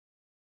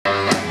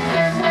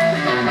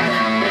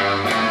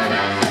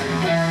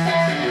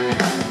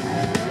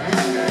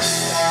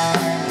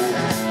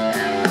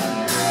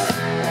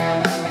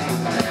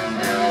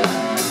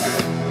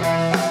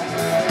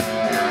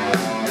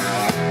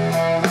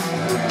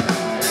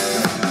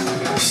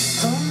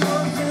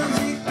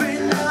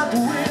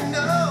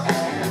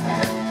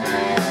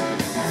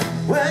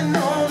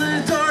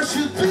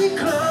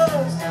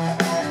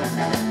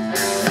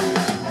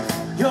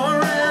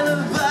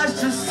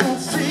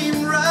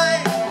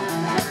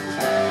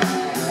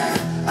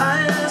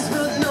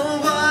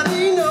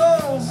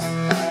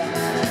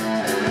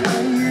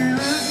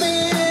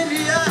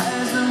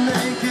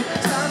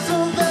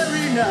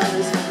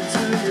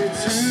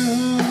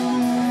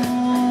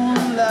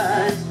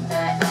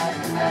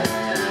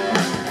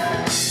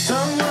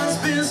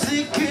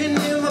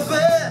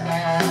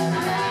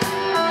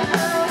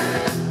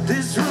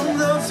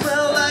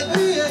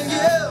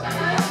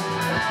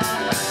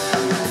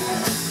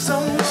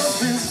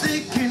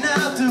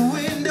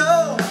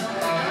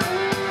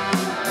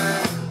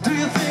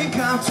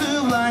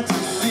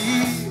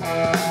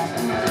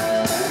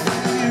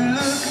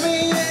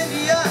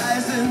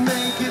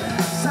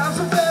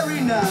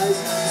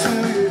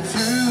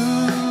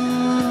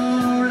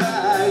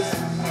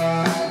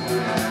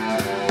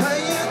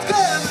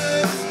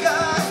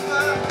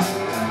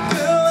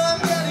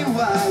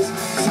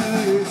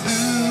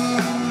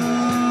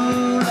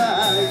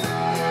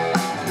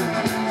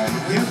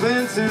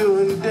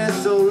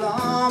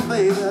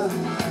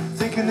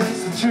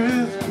the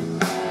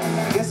truth.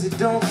 I guess it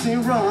don't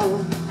seem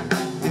wrong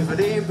if it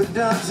ain't been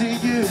done to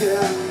you,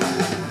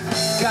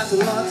 yeah. Got a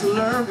lot to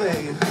learn,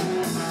 babe.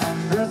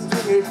 Let's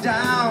bring it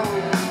down.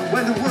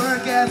 When the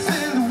word gets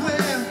in the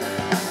wind,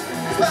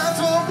 it's bound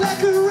to all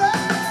black and red.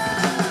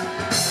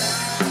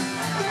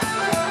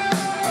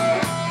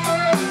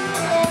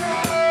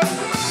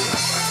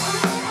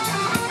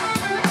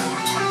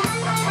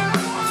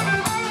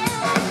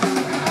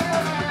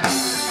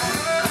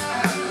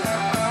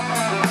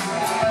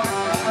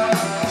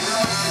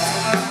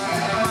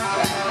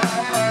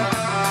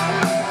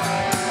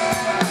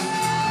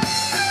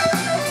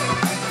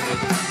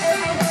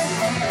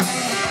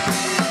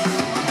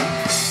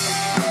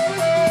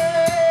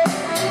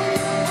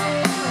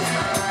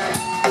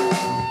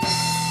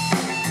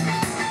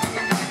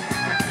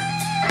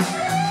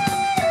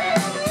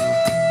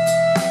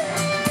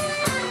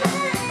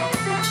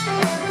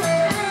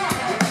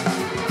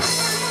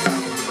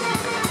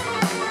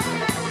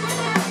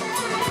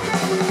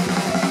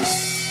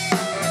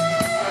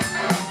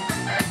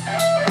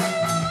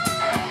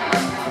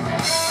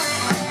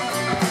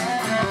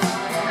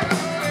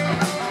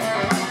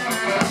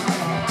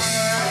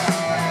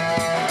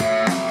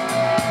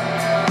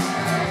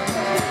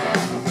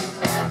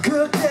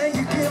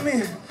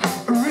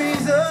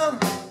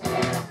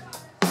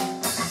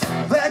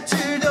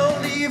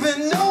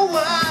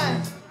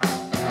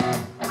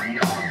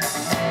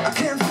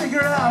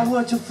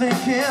 What you're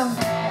thinking,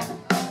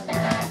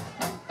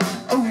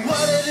 or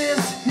what it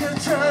is you're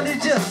trying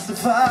to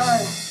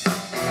justify.